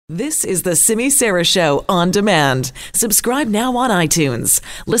This is the Simi Sara Show on demand. Subscribe now on iTunes.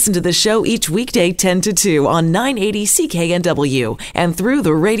 Listen to the show each weekday 10 to 2 on 980 CKNW and through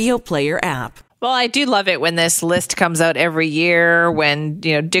the Radio Player app. Well, I do love it when this list comes out every year, when,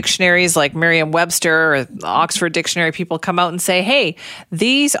 dictionaries like Merriam-Webster or Oxford Dictionary people come out and say, hey,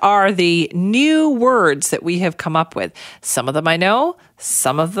 these are the new words that we have come up with. Some of them I know,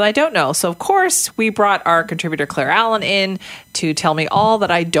 some of them I don't know. So, of course, we brought our contributor Claire Allen in to tell me all that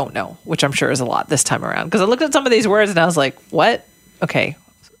I don't know, which I'm sure is a lot this time around. Because I looked at some of these words and I was like, what? Okay.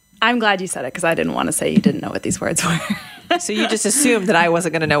 I'm glad you said it because I didn't want to say you didn't know what these words were. So you just assumed that I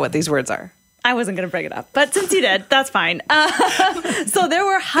wasn't going to know what these words are. I wasn't going to bring it up, but since you did, that's fine. So there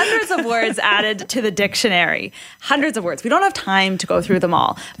were hundreds of words added to the dictionary. Hundreds of words. We don't have time to go through them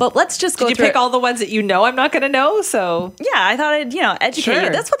all, but let's just go through. Did you pick all the ones that you know I'm not going to know? So yeah, I thought I'd, educate you.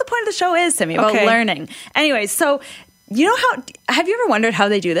 That's what the point of the show is, Simi, about learning. Anyway, so have you ever wondered how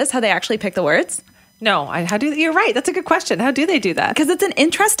they do this? How they actually pick the words? No, you're right. That's a good question. How do they do that? Because it's an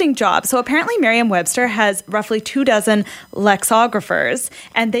interesting job. So apparently Merriam-Webster has roughly 24 lexicographers,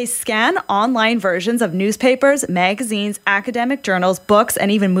 and they scan online versions of newspapers, magazines, academic journals, books,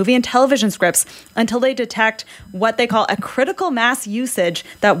 and even movie and television scripts until they detect what they call a critical mass usage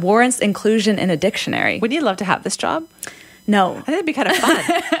that warrants inclusion in a dictionary. Wouldn't you love to have this job? No. I think it'd be kind of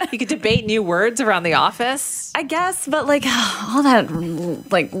fun. You could debate new words around the office. I guess, but all that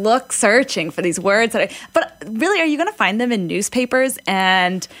look searching for these words but really, are you going to find them in newspapers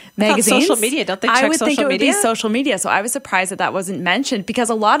and magazines? Social media, don't they check social media? I would think it would be social media, so I was surprised that wasn't mentioned because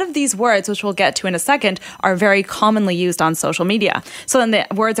a lot of these words, which we'll get to in a second, are very commonly used on social media. So then the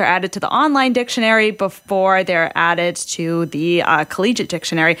words are added to the online dictionary before they're added to the collegiate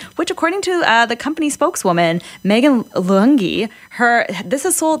dictionary, which according to the company spokeswoman, Megan Lungi,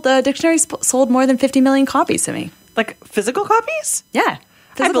 the dictionary sold more than 50 million copies to me. Like physical copies? Yeah.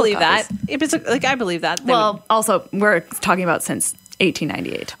 I believe that. I believe that. Well, also, we're talking about since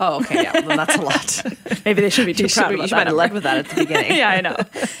 1898. Oh, okay. Yeah, well, that's a lot. Maybe they should be too proud about that. You might have led with that at the beginning. Yeah, I know.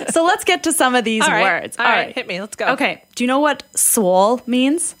 So let's get to some of these words. All right. Hit me. Let's go. Okay. Do you know what swole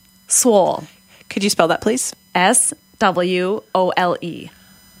means? Swole. Could you spell that, please? SWOLE.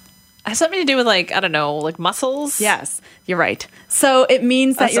 Has something to do with muscles? Yes, you're right. So it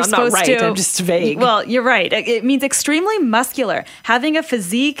means that you're supposed to... I'm not right, I'm just vague. Well, you're right. It means extremely muscular, having a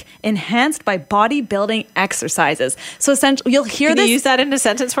physique enhanced by bodybuilding exercises. So essentially, you'll hear this... Can you use that in a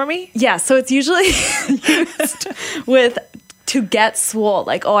sentence for me? Yeah, so it's usually used with... to get swole,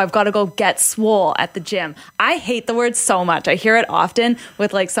 I've got to go get swole at the gym. I hate the word so much. I hear it often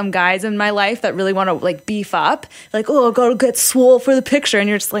with some guys in my life that really want to beef up. I've got to get swole for the picture. And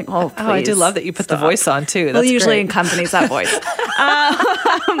you're just like, oh, please. Oh, I do love that you put the voice on too. That's usually accompanies that voice.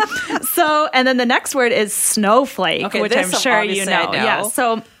 And then the next word is snowflake, which I'm sure you know. Yeah.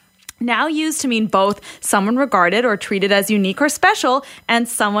 So now used to mean both someone regarded or treated as unique or special and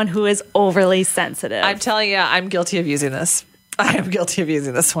someone who is overly sensitive. I'm telling you, I'm guilty of using this. I am guilty of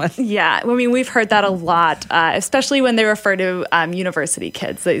using this one. Yeah. I mean, we've heard that a lot, especially when they refer to university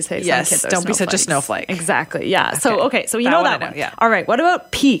kids. They say yes, some kids are don't be such a snowflake. Exactly. Yeah. Okay. So you know that one. Yeah. All right. What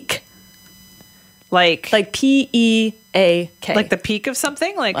about peak? Like PEAK. Like the peak of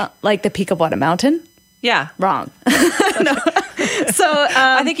something? Like the peak of what? A mountain? Yeah. Wrong. No. So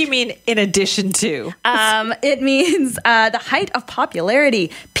I think you mean in addition to. It means the height of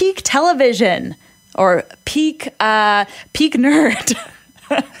popularity, peak television, or peak nerd.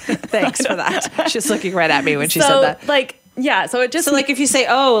 Thanks for that. She's looking right at me when she said that. Yeah, so it just... So, if you say,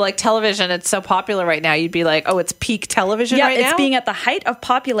 television, it's so popular right now, you'd be like, it's peak television right now? Yeah, it's being at the height of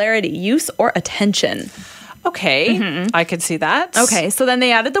popularity, use, or attention. Okay, I can see that. Okay, so then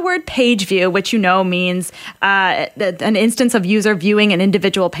they added the word page view, which means an instance of user viewing an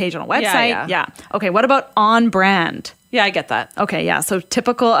individual page on a website. Yeah. Okay, what about on brand? Yeah, I get that. Okay, yeah, so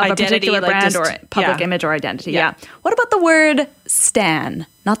typical of identity, a particular brand or public image or identity. Yeah. What about the word stan?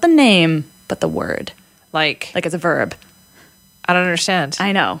 Not the name, but the word. Like as a verb. I don't understand.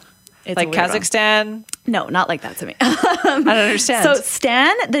 I know. It's like Kazakhstan? No, not like that to me. I don't understand. So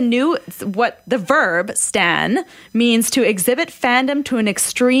stan, the verb stan means to exhibit fandom to an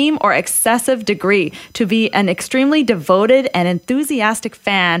extreme or excessive degree, to be an extremely devoted and enthusiastic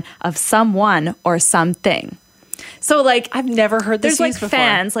fan of someone or something. So I've never heard this used before.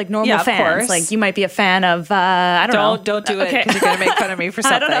 Fans, normal fans. Course. You might be a fan of I don't know. Don't do it because you're going to make fun of me for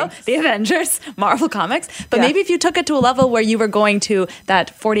something. I don't know. The Avengers, Marvel Comics. But maybe if you took it to a level where you were going to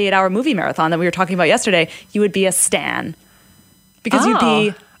that 48-hour movie marathon that we were talking about yesterday, you would be a stan. Because you'd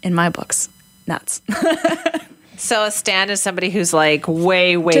be, in my books, nuts. So a stan is somebody who's like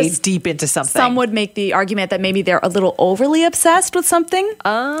way Just deep into something. Some would make the argument that maybe they're a little overly obsessed with something.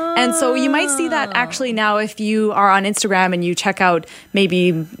 And so you might see that actually now if you are on Instagram and you check out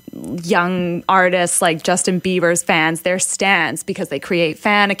maybe young artists like Justin Bieber's fans, they're stans because they create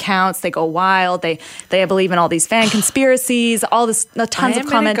fan accounts, they go wild, they believe in all these fan conspiracies, all this, tons of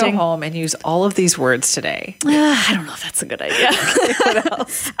commenting. I'm going to go home and use all of these words today. I don't know if that's a good idea. What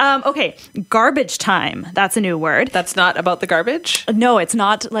else? Okay, garbage time. That's a new word. That's not about the garbage? No, it's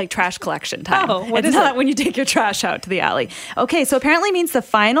not like trash collection time. Oh, what it's is not it? when you take your trash out to the alley. Okay, so apparently means the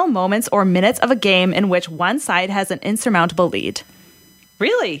final moments or minutes of a game in which one side has an insurmountable lead.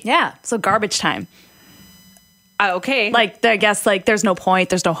 Really? Yeah, so garbage time. Okay. Like, I guess, like, there's no point,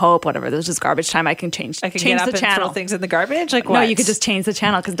 there's no hope, whatever. There's just garbage time. I can change I can change get up the and channel. throw things in the garbage? Like what? No, you could just change the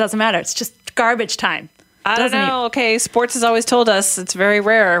channel because it doesn't matter. It's just garbage time. I don't know. Okay, sports has always told us it's very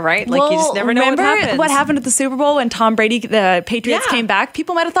rare, right? Like you just never know what happens. Remember what happened at the Super Bowl when Tom Brady, the Patriots Yeah. came back?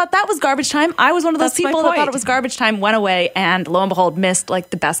 People might have thought that was garbage time. I was one of those That's my people that thought point. it was garbage time, went away, and lo and behold, missed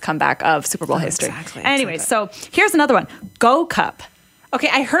like the best comeback of Super Bowl history. exactly. Anyway, so here's another one. Go Cup. Okay,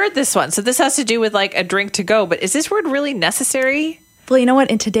 I heard this one. So this has to do with like a drink to go, but is this word really necessary? Well, you know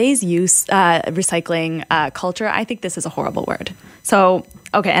what? In today's recycling culture, I think this is a horrible word. So,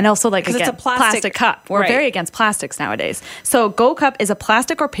 okay, and also like 'Cause it's again, a plastic- cup. We're right. very against plastics nowadays. So, Go Cup is a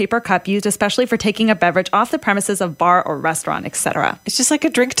plastic or paper cup used especially for taking a beverage off the premises of bar or restaurant, etc. It's just like a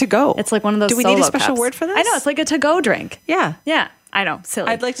drink to go. It's like one of those. Do we need a solo special cups. word for this? I know it's like a to-go drink. Yeah. Yeah, I know. Silly.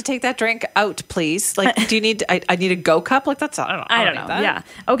 I'd like to take that drink out, please. Like, do you need? I need a go cup. Like that's I don't know. I don't need know. that. Yeah.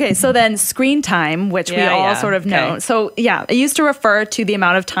 Okay. So then screen time, which we Yeah, all yeah. sort of know. Okay. So yeah, it used to refer to the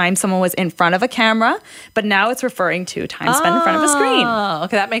amount of time someone was in front of a camera, but now it's referring to time spent in front of a screen. Oh,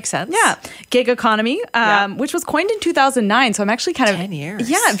 okay, that makes sense. Yeah. Gig economy, Yeah. which was coined in 2009. So I'm actually kind of 10 years.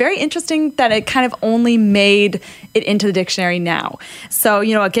 Yeah, very interesting that it kind of only made it into the dictionary now. So,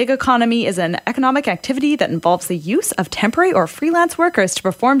 a gig economy is an economic activity that involves the use of temporary or freelance workers to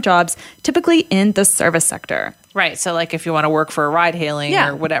perform jobs, typically in the service sector. Right. So, like, if you want to work for a ride hailing Yeah.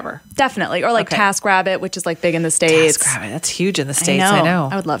 or whatever. Definitely. Or like Okay. TaskRabbit, which is like big in the States. TaskRabbit. That's huge in the States. I know.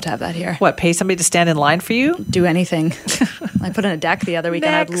 I would love to have that here. What? Pay somebody to stand in line for you? Do anything. I put in a deck the other week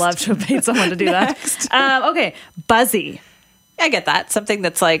and I'd Next. love to have paid someone to do that. Okay. Buzzy. I get that. Something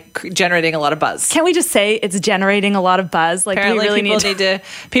that's like generating a lot of buzz. Can't we just say it's generating a lot of buzz? Like, Apparently, we really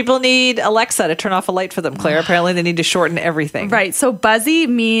people need Alexa to turn off a light for them, Claire. Apparently, they need to shorten everything. Right. So buzzy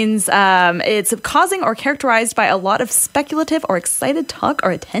means it's causing or characterized by a lot of speculative or excited talk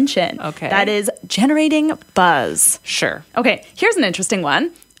or attention. Okay. That is generating buzz. Sure. Okay. Here's an interesting one.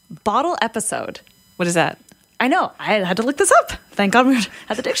 Bottle episode. What is that? I know. I had to look this up. Thank God we're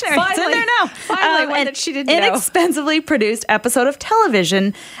at the dictionary. It's in Finally. there now. Finally, one an that she didn't know. inexpensively produced episode of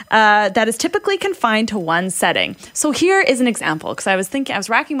television that is typically confined to one setting. So here is an example, because I was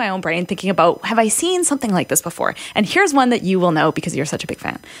racking my own brain thinking about, have I seen something like this before? And here's one that you will know because you're such a big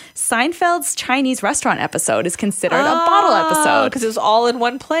fan. Seinfeld's Chinese restaurant episode is considered a bottle episode. Because it was all in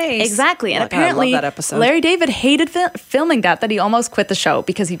one place. Exactly. And Oh, God, I apparently, love that episode. Larry David hated filming that he almost quit the show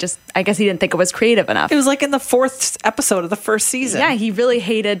because I guess he didn't think it was creative enough. It was like in the 4th episode of the first season. Yeah, he really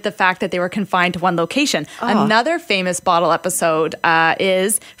hated the fact that they were confined to one location. Another famous bottle episode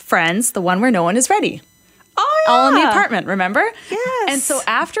is Friends, the one where no one is ready. Oh, yeah. All in the apartment, remember? Yes. And so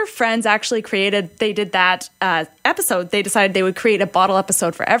after Friends actually they did that episode, they decided they would create a bottle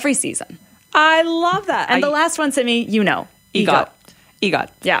episode for every season. I love that. And the last one, Simi, EGOT. EGOT.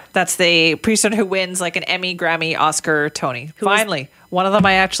 Yeah. That's the person who wins like an Emmy, Grammy, Oscar, Tony. Finally, one of them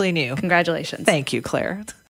I actually knew. Congratulations. Thank you, Claire.